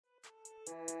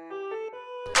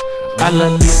I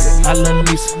love Lisa, I love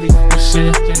Lisa,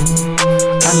 Michelle.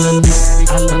 I love Lisa,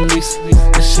 I love Lisa,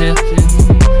 Michelle.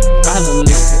 I love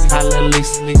Lisa, I love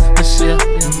Lisa, Michelle.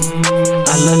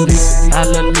 I love Lisa, I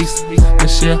love Lisa,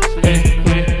 Michelle.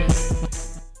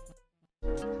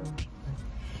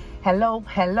 Hello,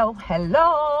 hello,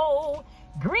 hello.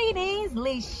 Greetings,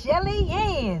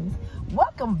 LiChellians.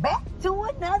 Welcome back to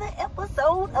another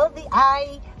episode of the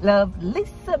I Love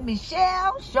Lisa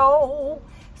Michelle show.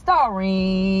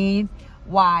 Starring,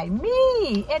 why,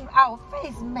 me in our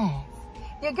face mask.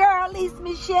 Your girl, Lisa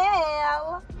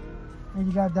Michelle. And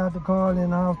you got Dr. Karl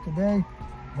in the house today.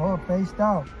 Boy, faced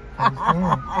out.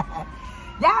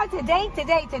 Y'all,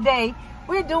 today,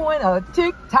 we're doing a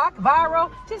TikTok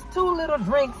viral. Just 2 little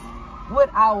drinks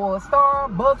with our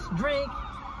Starbucks drink.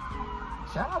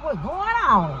 Child, what's going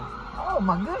on? Oh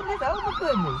my goodness,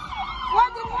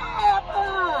 What did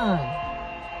happen?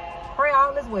 Pray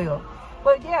all is well.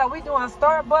 But yeah, we're doing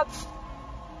Starbucks.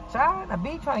 Child, I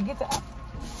be trying to get to.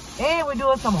 And we're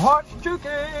doing some Hartz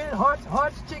chicken.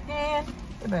 Hartz chicken. Hey,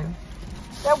 baby.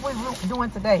 That's what we're doing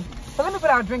today. So let me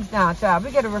put our drinks down, child.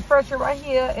 We get a refresher right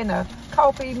here and a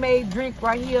coffee-made drink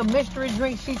right here. Mystery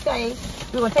drink, she say.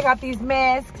 We're going to take out these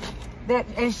masks.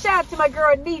 And shout out to my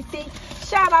girl, Niecy.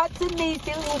 Shout out to Niecy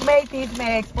who made these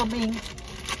masks for me.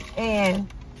 And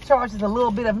charges a little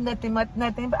bit of nothing. But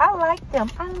I like them.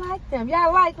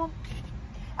 Y'all like them?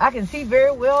 I can see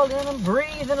very well in them,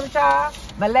 breathe in them, child.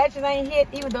 My lashes ain't hit,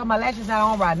 even though my lashes not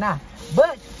on right now.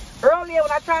 But earlier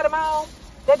when I tried them on,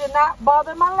 they did not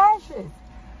bother my lashes.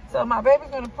 So my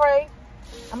baby's gonna pray.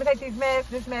 I'm gonna take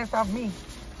this mask off me.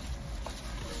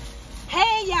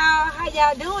 Hey y'all, how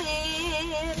y'all doing?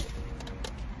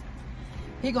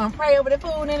 He gonna pray over the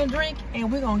food and the drink,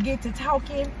 and we're gonna get to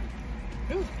talking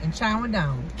and chowing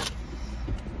down.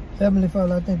 Heavenly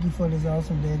Father, I thank you for this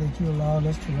awesome day that you allowed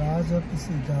us to rise up to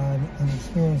see, God, and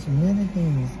experience many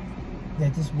things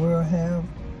that this world have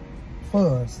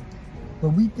for us. But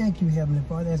we thank you, Heavenly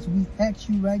Father, as we ask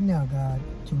you right now, God,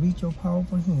 to reach your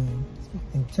powerful hand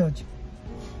and touch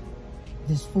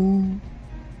this food,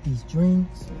 these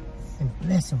drinks, and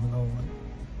bless them, Lord.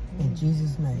 In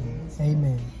Jesus' name,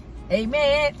 amen.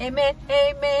 Amen, amen,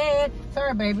 amen.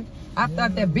 Sorry, baby. I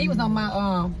thought that bee was on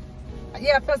my,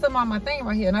 yeah, I felt something on my thing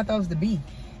right here, and I thought it was the bee.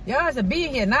 Yeah, it's a bee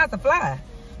in here, now it's a fly.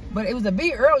 But it was a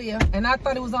bee earlier, and I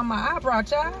thought it was on my eyebrow,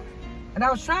 child. And I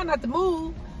was trying not to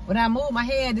move. When I moved my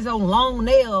hand, this old long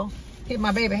nail hit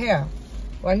my baby hair.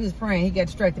 While he was praying, he got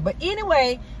distracted. But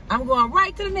anyway, I'm going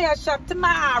right to the nail shop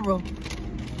tomorrow.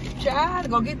 Child, to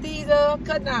go get these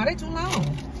cut down. They're too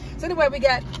long. So anyway, we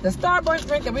got the Starbucks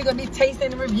drink that we're going to be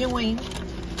tasting and reviewing.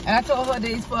 And I told her that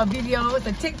it's for a video. It's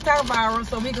a TikTok viral,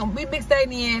 so we mix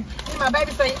that in. And my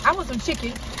baby say, I want some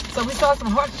chicken. So we saw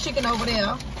some Hartz chicken over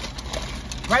there,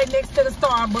 right next to the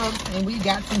Starbucks, and we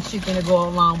got some chicken to go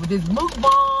along with this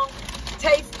Mukbang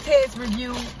taste test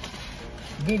review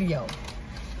video.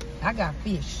 I got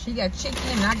fish. She got chicken,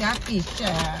 and I got fish,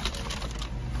 child.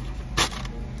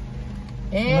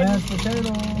 And mashed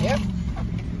potatoes. Yep.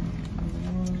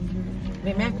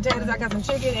 The mashed potatoes. I got some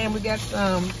chicken, and we got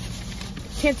some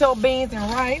pinto beans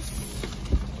and rice.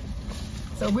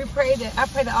 So I pray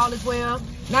that all is well.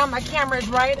 Now my camera is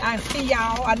right. I see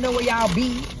y'all. I know where y'all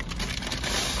be.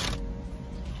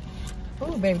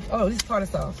 Oh, baby. Oh, this is tartar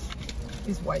sauce.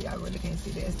 This white, y'all really can't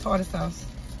see that. It's tartar sauce.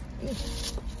 I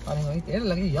ain't gonna eat that. It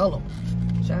look like yellow.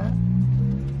 Child.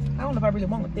 I don't know if I really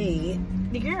want that.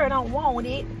 The girl don't want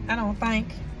it, I don't think.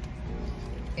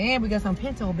 And we got some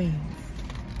pinto beans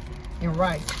and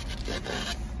rice.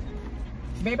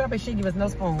 Baby, I bet she give us no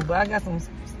spoon, but I got some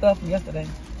stuff from yesterday.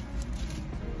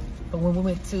 But when we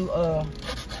went to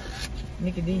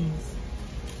Mickey D's.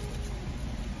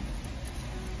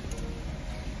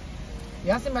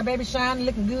 Y'all see my baby shine,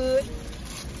 looking good?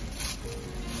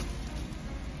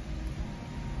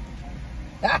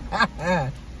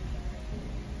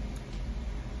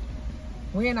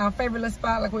 We're in our favorite little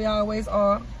spot like we always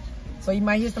are. So you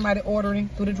might hear somebody ordering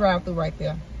through the drive-thru right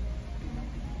there.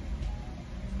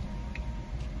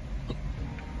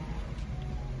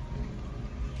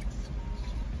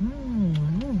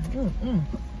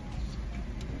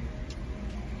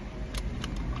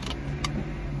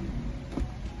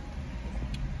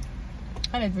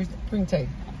 How does this drink taste?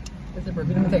 This is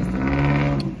perfect. Let me taste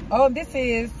it. Oh, this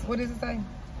is, what does it say?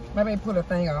 My baby pulled a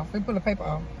thing off. We pulled the paper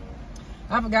off.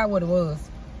 I forgot what it was.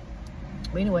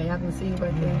 But anyway, y'all can see it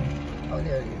right there. Oh,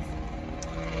 there it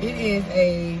is. It is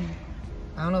a,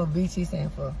 I don't know what VT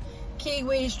stands for.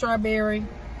 Kiwi, strawberry.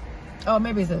 Oh,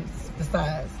 maybe it's the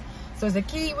size. So it's a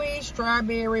kiwi,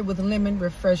 strawberry with lemon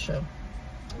refresher.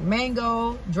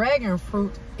 Mango, dragon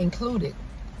fruit included.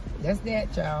 That's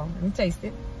that, y'all. Let me taste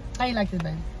it. How you like this,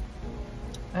 baby?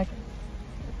 Like it?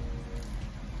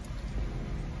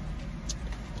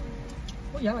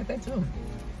 Oh, y'all like that too.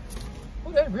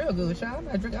 Oh, that's real good, y'all. I'm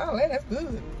not drinking all that. That's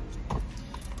good.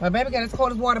 My baby got his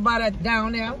coldest water bottle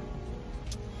down there.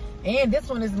 And this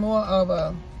one is more of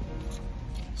a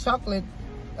chocolate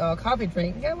coffee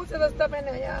drink. Yeah, what's the other stuff in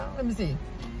there, y'all? Let me see.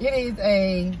 It is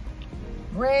a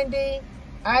brandy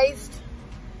iced.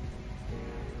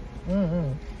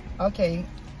 Okay.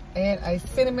 And a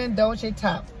cinnamon dolce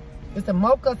top. It's a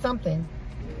mocha something.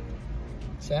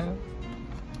 Child.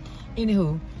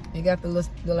 Anywho, you got the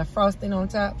little frosting on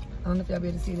top. I don't know if y'all be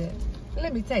able to see that. But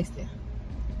let me taste it.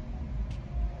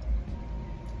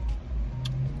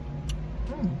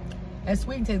 That's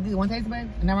sweet and tastes good. Want to taste it, baby?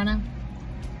 Not right now?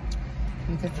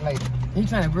 You taste it later. You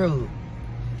trying to groove.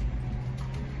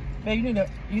 Babe,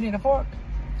 you need a fork?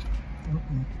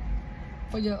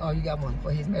 For your, oh, you got one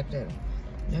for his mashed potato.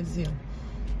 That's him.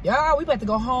 Y'all, we about to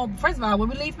go home. First of all, when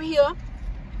we leave from here,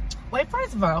 wait,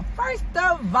 first of all,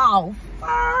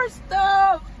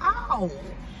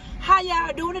 how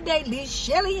y'all doing today,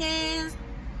 LiChellians?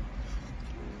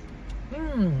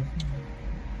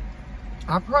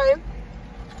 I pray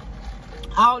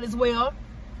all is well.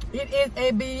 It is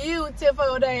a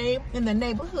beautiful day in the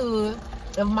neighborhood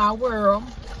of my world.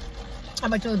 How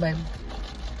about yours, baby?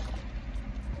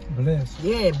 Blessed.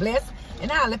 Yeah, blessed. And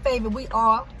how the favor we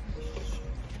are.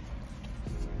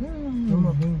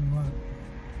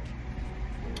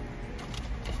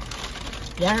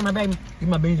 Yeah, I heard my baby. Get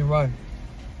my beans and rice.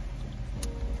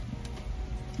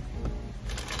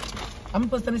 I'm gonna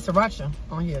put some of this sriracha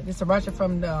on here. This sriracha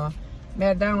from the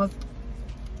McDonald's.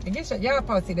 I guess y'all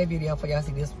probably see that video before y'all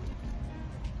see this.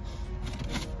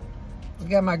 We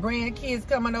got my grandkids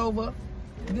coming over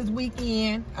this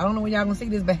weekend. I don't know when y'all gonna see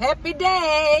this, but happy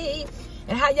day.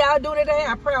 And how y'all doing today?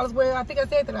 I pray all is well. I think I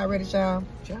said that already, y'all.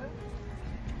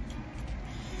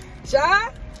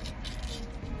 Child?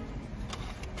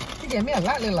 He gave me a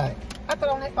lot, look like. I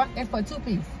thought I asked for a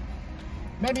 2-piece.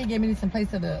 Maybe he gave me some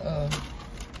place of the,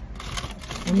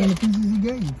 how many pieces he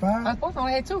gave you? 5? I supposed to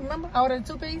only had 2, remember? I ordered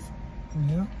a 2-piece.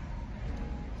 Yeah.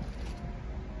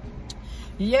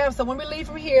 Yeah, so when we leave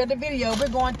from here, the video, we're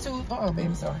going to,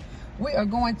 baby, sorry. We are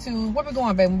going to, where we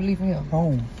going, baby, when we leave from here?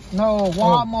 Home. No,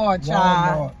 Walmart,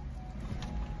 child. Walmart.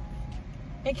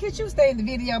 And could you stay in the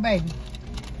video, baby?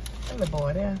 That little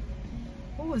boy there.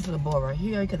 Who is the little boy right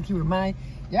here? You gotta keep reminding.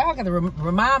 Y'all gotta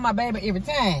remind my baby every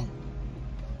time.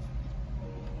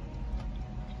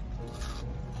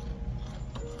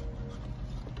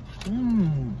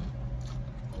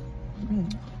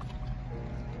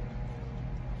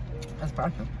 That's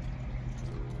perfect.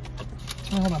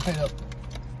 I'm gonna hold my plate up.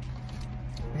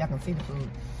 Y'all can see the food.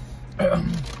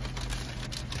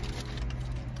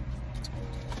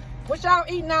 What y'all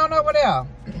eating on over there?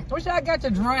 What y'all got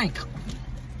to drink?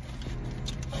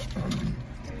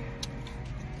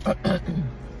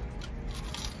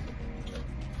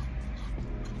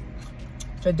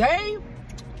 Today,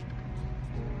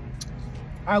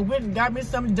 I went and got me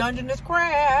some Dungeness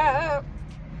crab.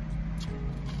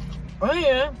 Oh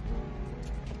yeah.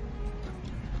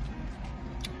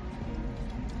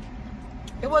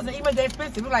 It wasn't even that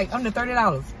expensive. It was like under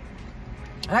 $30.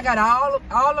 And I got all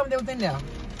of them that was in there.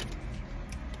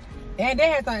 And they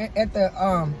had some at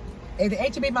the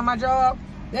H-E-B by my job.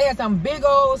 They had some big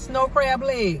old snow crab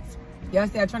legs. Y'all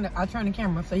see, I turn the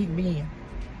camera so he can be in.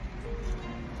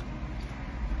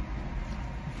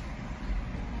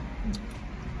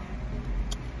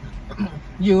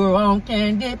 You're on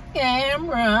candid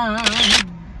camera.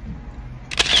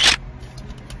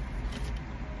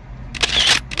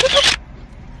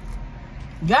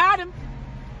 Got him.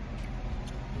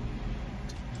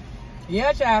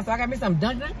 Yeah, child. So I got me some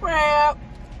Dungeness crab.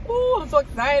 Ooh, I'm so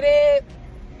excited.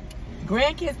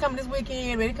 Grandkids coming this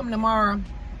weekend, but they coming tomorrow.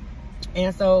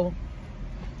 And so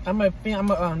they in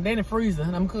the freezer,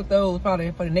 and I'm gonna cook those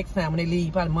probably for the next time when they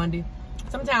leave, probably Monday.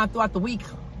 Sometime throughout the week.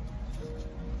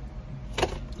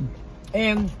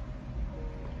 And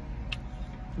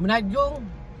when I do,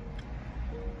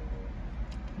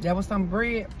 there was some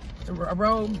bread, a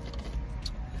roll.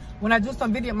 When I do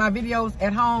my videos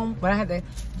at home, but I had to,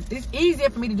 it's easier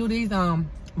for me to do these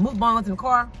mukbangs in the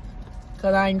car,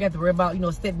 because I ain't got to worry about,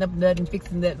 setting up nothing,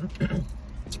 fixing nothing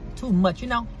too much,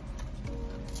 Y'all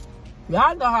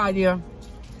know how it is.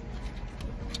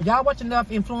 Y'all watch enough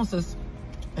influencers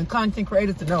and content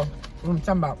creators to know what I'm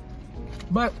talking about.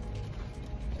 But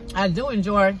I do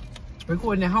enjoy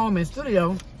recording at home in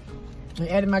studio and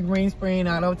adding my green screen,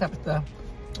 all that type of stuff.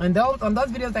 And on those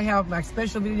videos, I have like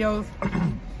special videos.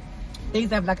 Things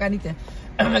that like I need to,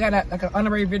 I got like an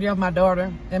honorary video of my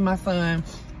daughter and my son.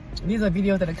 These are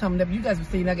videos that are coming up. You guys will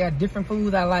see I got different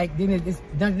foods I like. Then it's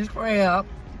Dungeness crab.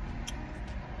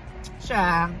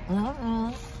 Child.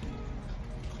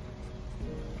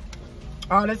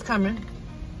 All that's coming.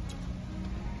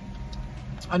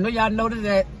 I know y'all noticed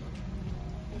that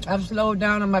I've slowed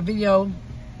down on my video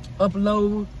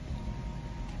upload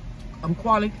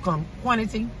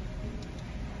quantity.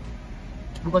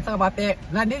 We're gonna talk about that.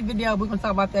 Not this video, we're gonna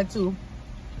talk about that too.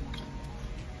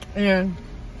 And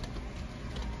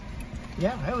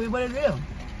yeah, that is what it is.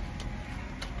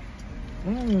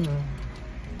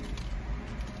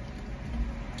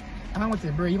 I want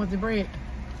the bread. You want the bread?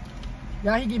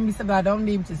 Y'all, he giving me something I don't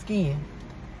need with the skin.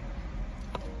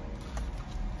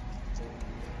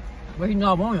 Well, you know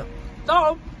I want it.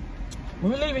 So,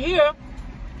 when we leave it here,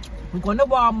 we're going to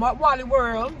Walmart, Wally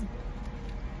World.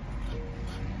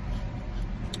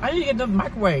 I need to get the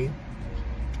microwave.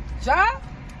 Child?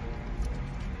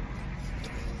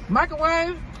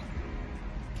 Microwave?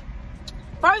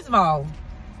 First of all,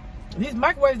 these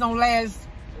microwaves don't last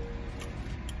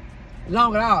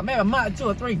long at all. Maybe a month, 2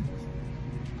 or 3.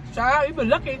 Child, you've been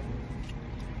lucky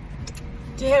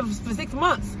to have it for 6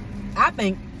 months, I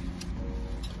think.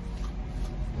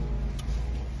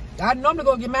 I normally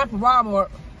go get mine from Walmart.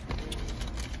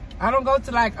 I don't go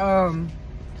to like a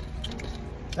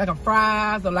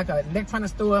Fry's or like an electronic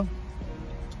store.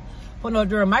 Put no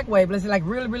during microwave, but it's like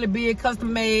really, really big,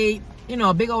 custom made. You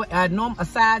know, a big old a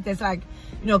size that's like,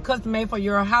 you know, custom made for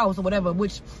your house or whatever.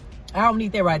 Which I don't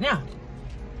need that right now.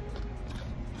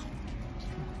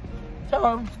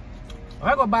 So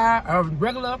I go buy a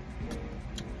regular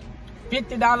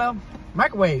 $50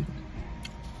 microwave.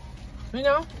 You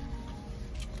know,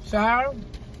 so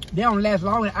they don't last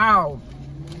long at all.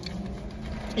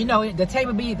 You know, the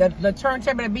table be the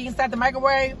turntable that be inside the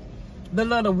microwave, the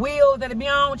little wheels that it be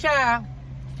on, child.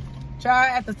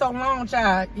 After so long,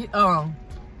 child, all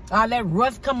that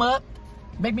rust come up,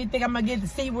 make me think I'm gonna get the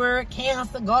C word,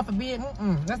 cancer, God forbid.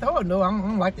 That's oh no, I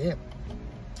don't like that.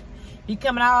 He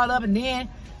coming all up, and then,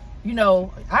 you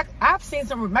know, I've seen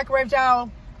some microwaves, y'all,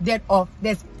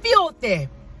 that's filthy,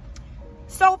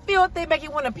 so filthy, make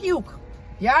you want to puke.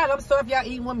 Y'all, I'm sorry if y'all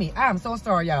eating with me. I'm so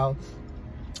sorry, y'all.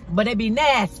 But they be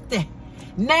nasty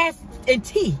and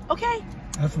tea, okay?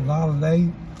 That's a lot of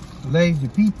lazy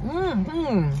people.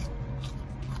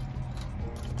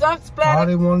 Stuff splatter. All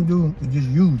they want to do is just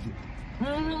use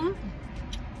it.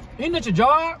 Eating at your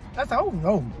job? That's oh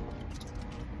no.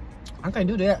 I can't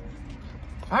do that.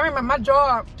 I remember my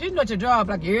job, you know, at your job,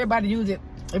 like everybody use it.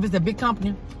 If it's a big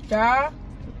company, child.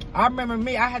 I remember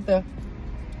me, I had to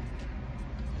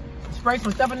spray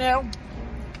some stuff in there. And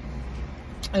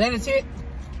then it's it.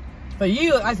 For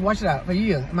years, I used to wash it out. For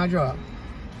years, in my job.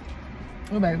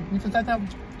 Oh, baby, you feel that?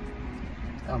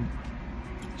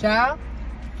 Child.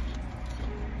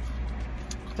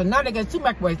 So now they got 2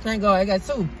 microwaves. Thank God, I got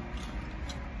 2.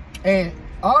 And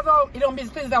although it don't be as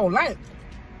clean as I would like,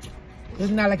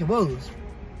 it's not like it was.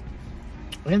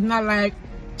 It's not like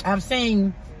I've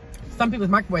seen some people's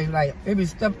microwaves, like there be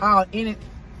stuff all in it.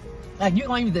 Like you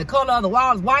gonna use the color of the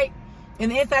walls white,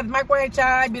 and the inside of the microwave,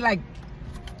 child, it'd be like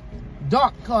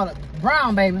dark color,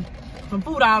 brown, baby, from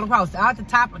food all across, out the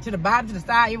top to the bottom, to the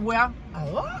side, everywhere.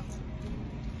 What?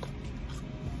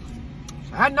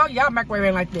 I know y'all microwave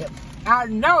ain't like that. I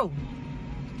know.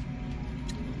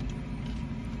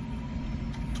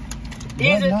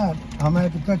 Is it? Not. I'm gonna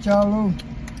have to cut y'all loose.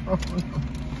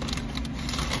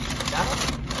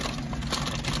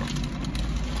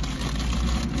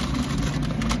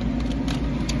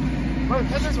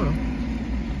 What's this one?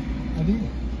 I did.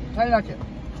 How you like it?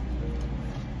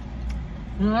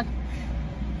 You like it?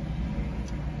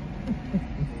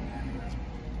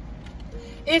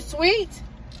 It's sweet.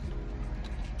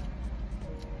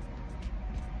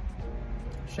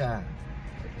 Shy.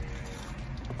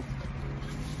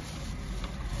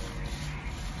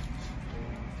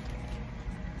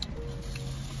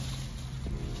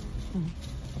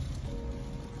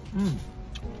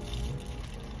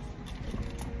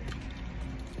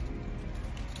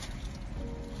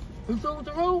 You through with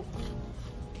the road?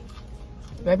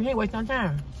 Baby, he ain't wasting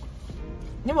time.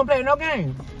 You wanna play no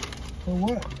game? For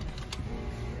what?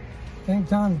 Ain't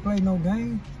time to play no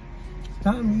game. It's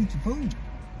time to eat your food.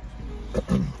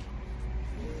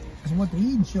 That's what the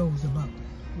eating show is about.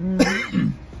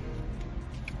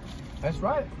 That's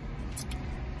right.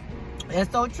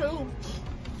 That's so true.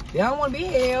 They don't want to be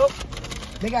held.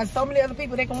 They got so many other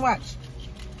people they can watch.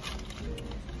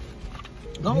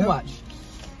 Go watch.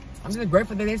 I'm just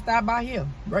grateful that they stopped by here.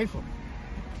 Grateful.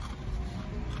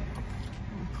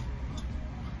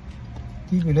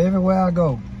 Keep it everywhere I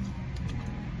go.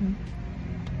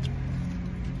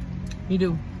 You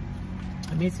do.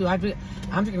 Me too. I'm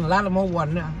drinking a lot of more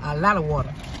water now. A lot of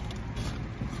water.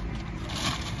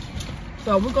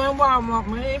 So we're going to Walmart,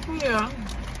 man. From here.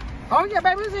 Oh yeah,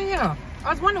 baby, it's in here. I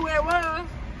was wondering where it was.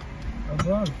 I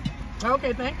brought it.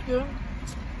 Okay, thank you.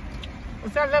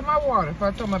 So I left my water before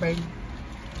I told my baby.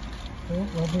 Oh,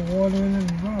 I put water in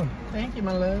it and brought it. Thank you,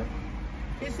 my love.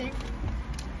 Kissy.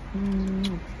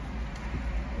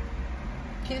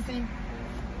 Kissy.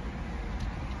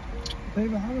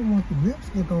 Baby, I don't want the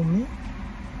lipstick on me.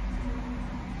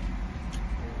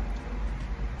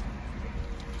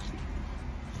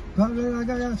 I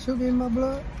got sugar in my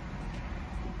blood?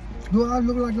 Do I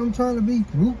look like I'm trying to be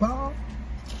RuPaul?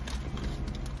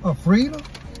 Or Frida?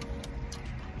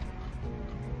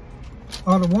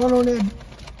 Or the one on that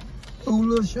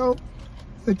little show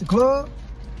with the club?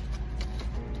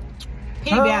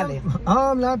 P-Valley.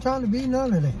 I'm not trying to be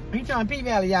none of that. You trying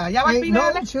P-Valley, y'all? Y'all like P-Valley?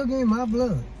 Ain't no sugar in my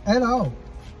blood at all.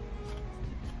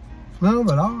 No,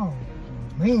 but all,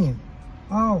 man,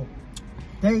 all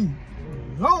day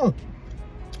long.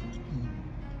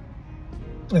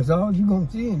 That's all you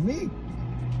gonna see in me.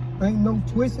 Ain't no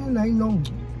twisting, ain't no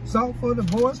soft for the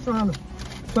voice trying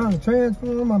to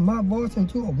transform my voice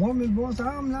into a woman's voice.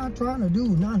 I'm not trying to do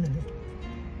none of that.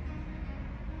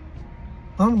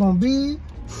 I'm gonna be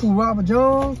who Robert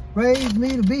Jones raised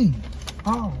me to be.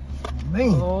 Oh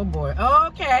man. Oh boy.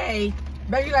 Okay.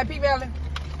 Baby, you like P-Valley?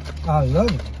 I love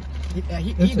it. Yeah,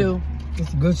 he do.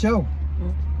 It's a good show.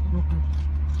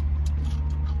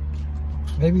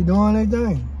 Baby doing their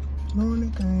thing. Doing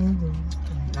their thing.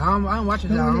 I don't watch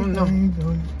it. I don't know.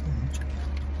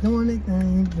 Doing their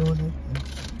thing.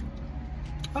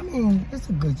 I mean, it's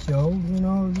a good show, you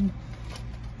know.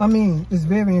 I mean, it's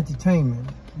very entertaining.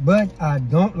 But I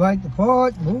don't like the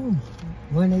part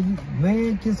when they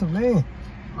man kiss a man.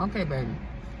 Okay, baby.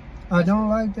 I don't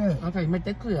like that. Okay, make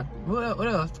that clear. What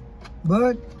else?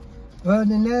 But other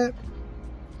than that,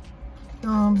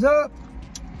 thumbs up.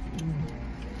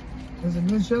 It's a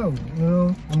good show, you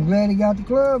know. I'm glad he got the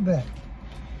club back.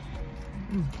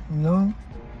 You know.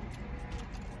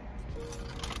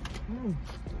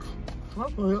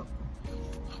 Okay.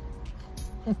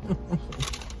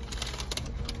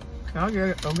 I'll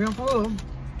get full.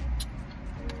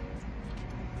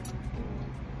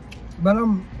 But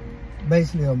I'm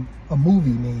basically a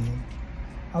movie man.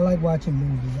 I like watching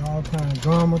movies, all kinds,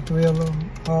 drama, thriller,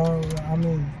 horror. I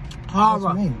mean,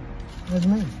 horror. That's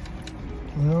me.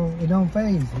 You know, it don't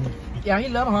faze me. Yeah, he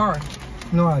love horror.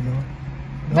 No, I don't.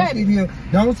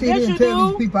 Don't sit here and tell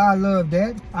these people I love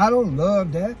that. I don't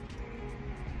love that.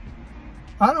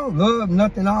 I don't love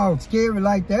nothing all scary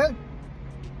like that.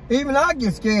 Even I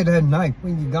get scared at night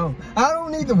when you're gone. I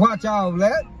don't need to watch all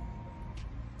that.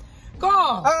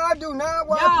 Karl. I do not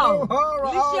watch no horror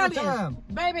all the time.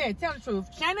 Baby, tell the truth.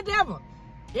 Shane the devil.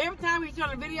 Every time he's on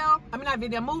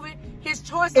a movie, his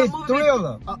choice of movie.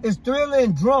 Thriller. It's thriller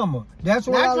and drama. That's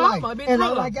what I like. And thriller. I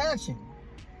like action.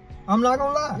 I'm not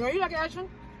gonna lie. Yeah, you like action?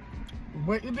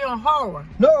 But you be on horror.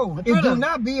 No, it do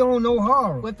not be on no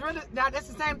horror. But thriller, that's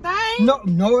the same thing?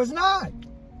 No, it's not.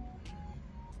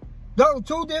 Those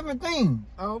two different things.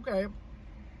 Oh, okay.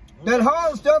 That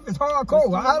horror stuff is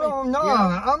hardcore. I don't know.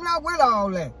 Yeah. I'm not with all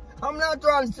that. I'm not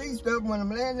trying to see stuff when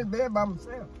I'm laying in bed by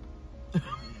myself.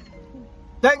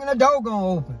 Thinking the door gonna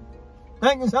open.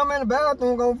 Thinking something in the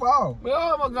bathroom gonna fall.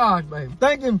 Oh my gosh, baby.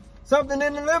 Thinking something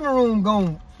in the living room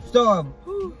gonna start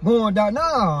going down. No,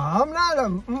 I'm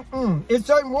not It's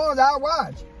certain ones I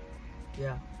watch.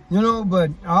 Yeah. You know,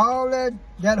 but all that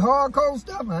hardcore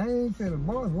stuff, I ain't feeling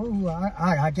bored.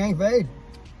 I can't fade it.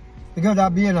 Because I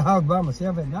be in the house by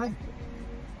myself at night.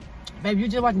 Baby, you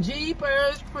just watching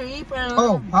Jeepers Creepers.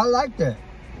 Oh, I like that.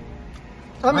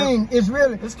 I mean, it's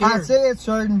really, I said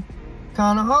certain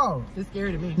kind of horror. It's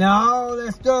scary to me. Now, all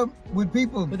that stuff with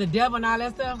people. With the devil and all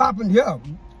that stuff?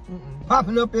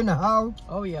 Popping up in the house.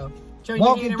 Oh, yeah.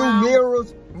 Walking through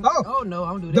mirrors. Oh, no,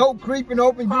 I don't do that. Door creeping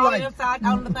open. You like, upside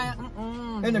out the thing.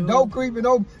 And the door creeping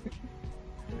open.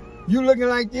 You looking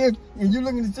like this, and you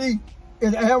looking to see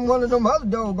if one of them other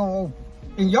doors gonna open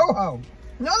in your house.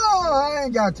 No, I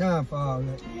ain't got time for all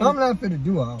that. I'm not fit to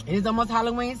do all that. It's almost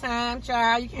Halloween time,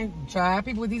 child. You can't try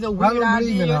people with these weird ideas. I don't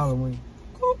believe in Halloween.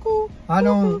 Cuckoo. I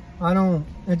don't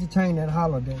entertain that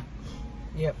holiday.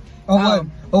 Yep. Or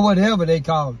whatever they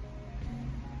call it.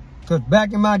 Cause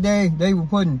back in my day, they were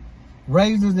putting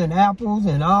raisins and apples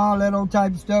and all that old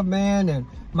type of stuff, man. And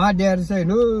my dad would say,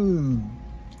 no.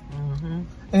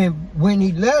 And when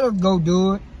he let us go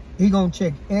do it, he gonna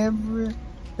check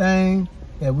everything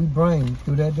that we bring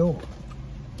through that door.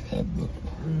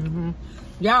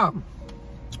 Y'all,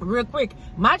 real quick,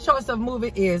 my choice of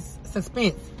movie is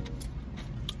suspense.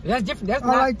 That's different. That's I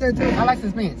not, like that too. I like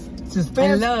suspense.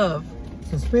 Suspense. And love.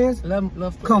 Suspense.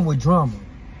 Love. Come with drama.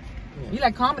 You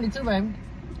like comedy too, baby.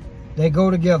 They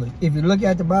go together. If you look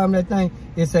at the bottom of that thing,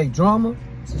 it say drama,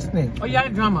 suspense. Oh, yeah, I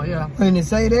like drama, yeah. When they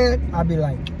say that, I be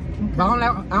like, But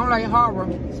I don't like horror.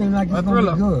 seems like it's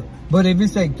gonna be good. But if it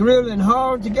say thriller and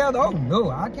horror together, oh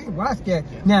no, I can't watch that.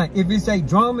 Yeah. Now, if it say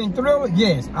drama and thriller,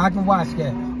 yes, I can watch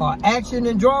that. Or action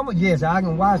and drama, yes, I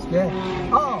can watch that.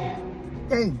 Oh,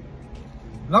 hey,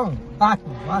 long, I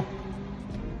can watch.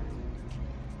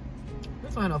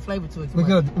 This one ain't no flavor to it.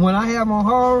 Because when I have on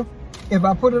horror, if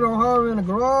I put it on horror in the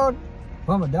garage,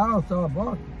 well, my dog start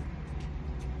barking.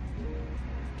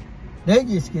 They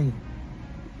get scared.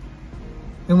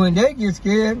 And when they get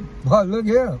scared, boy, look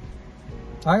here.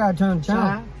 I gotta turn the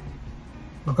channel.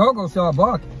 But Coco start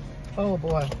barking. Oh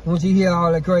boy. When she hear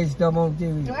all that crazy stuff on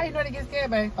TV. So how you know they get scared,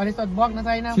 baby? Or they start barking, that's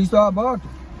how you know? She start barking.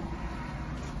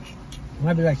 And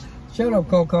I be like, shut up,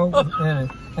 Coco. and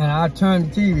I turn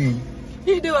the TV.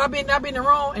 He do. I be in the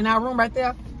room, in our room right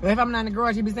there. If I'm not in the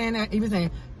garage, he be saying that. He be saying,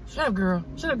 shut up, girl.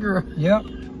 Shut up, girl. Yep.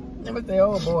 I would say,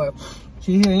 oh boy.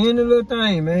 She hear any little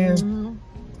thing, man. Mm-hmm.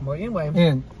 But anyway.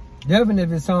 And definitely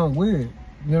if it sounds weird,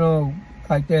 you know,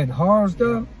 like that horror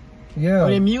stuff. Yeah. Or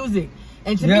the music.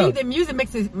 And to me, the music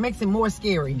makes it more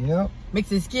scary. Yep.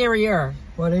 Makes it scarier.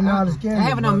 Well, they know how to scare you. I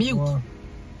have it on mute.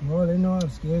 Boy, they know how to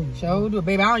scare you. Sure do,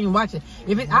 baby. I don't even watch it.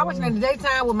 If I watch it in the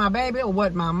daytime with my baby or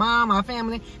what, my mom, my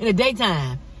family, in the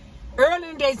daytime. Early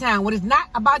in the daytime, when it's not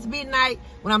about to be night,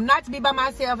 when I'm not to be by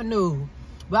myself and new.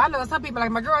 But I know some people,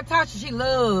 like my girl Tasha, she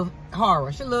love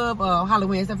horror. She love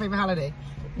Halloween. It's her favorite holiday.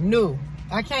 No,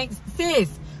 I can't. Sis,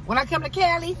 when I come to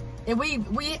Cali and we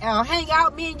hang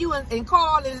out, me and you and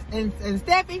Karl and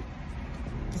Steffi,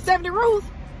 70 Ruth,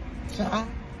 child.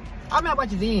 I'm not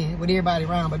watching then with everybody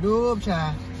around, but no,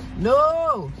 child.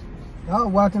 No. I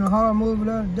was watching a horror movie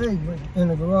the other day in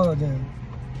the garage, and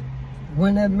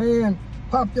when that man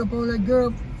popped up on that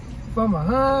girl from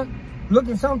behind,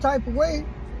 looking some type of way,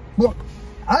 well,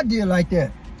 I did like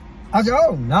that. I said,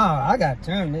 oh, nah, I got to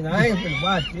turn this. I ain't finna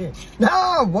watch this.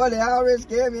 No, boy, they already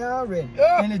scared me already.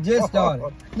 And it just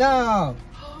started. No.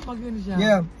 Oh, my goodness, y'all.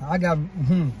 Yeah, I got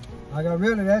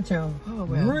rid of that channel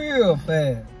real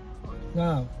fast.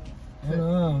 No.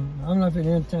 I'm not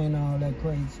finna entertain all that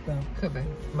crazy stuff. Cut back.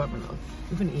 We're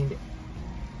finna end it.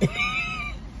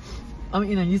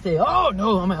 You say, oh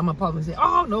no, I'm gonna pause and say,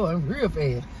 oh no, I'm real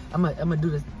fast. I'm gonna do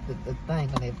the thing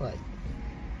on that part.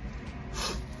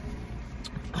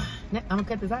 I'm gonna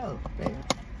cut this out, baby.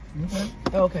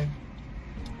 Okay.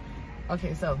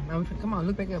 Okay, so now come on,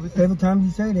 look back up. Every time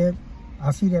you say that,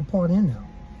 I see that part in there.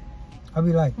 I'll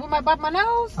be like, with my bop my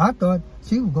nose? I thought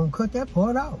she was gonna cut that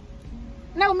part out.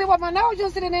 No, me wipe my nose, you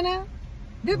sitting in there.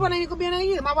 This one ain't gonna be in there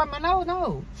either. My wipe my nose,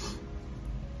 no.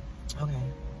 Okay.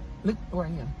 Look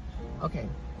right here. Okay.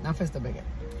 Now fist up again.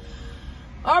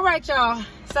 All right, y'all.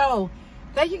 So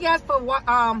thank you guys for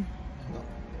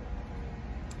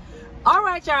all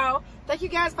right, y'all. Thank you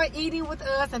guys for eating with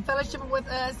us and fellowshipping with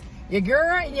us. Your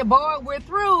girl and your boy, we're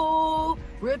through.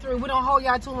 We're through. We don't hold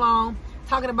y'all too long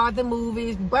talking about the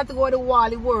movies. We're about to go to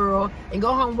Wally World and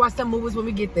go home and watch some movies when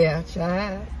we get there,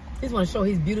 child. Just want to show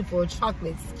his beautiful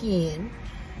chocolate skin.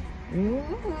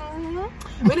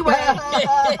 Anyway.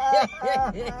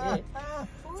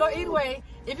 So anyway,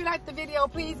 if you like the video,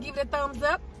 please give it a thumbs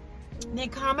up. Then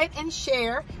comment and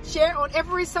share. Share on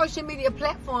every social media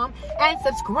platform. And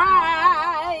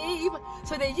subscribe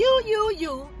so that you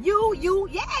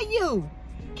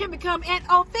can become an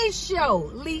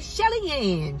official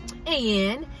LiChellian.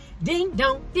 And ding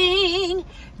dong ding.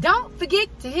 Don't forget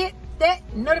to hit that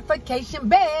notification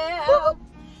bell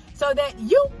so that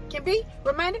you can be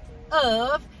reminded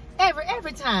of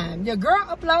every time your girl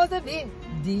uploads a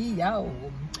video.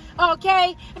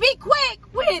 Okay, be quick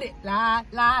with it. La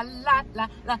la la la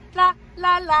la la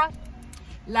la la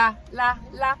la la la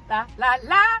la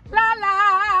la la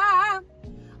la.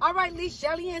 All right,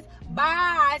 LiChellians,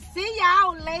 bye. See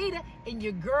y'all later. And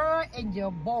your girl and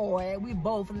your boy, we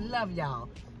both love y'all.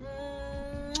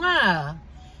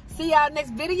 See y'all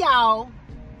next video.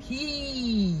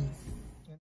 Peace.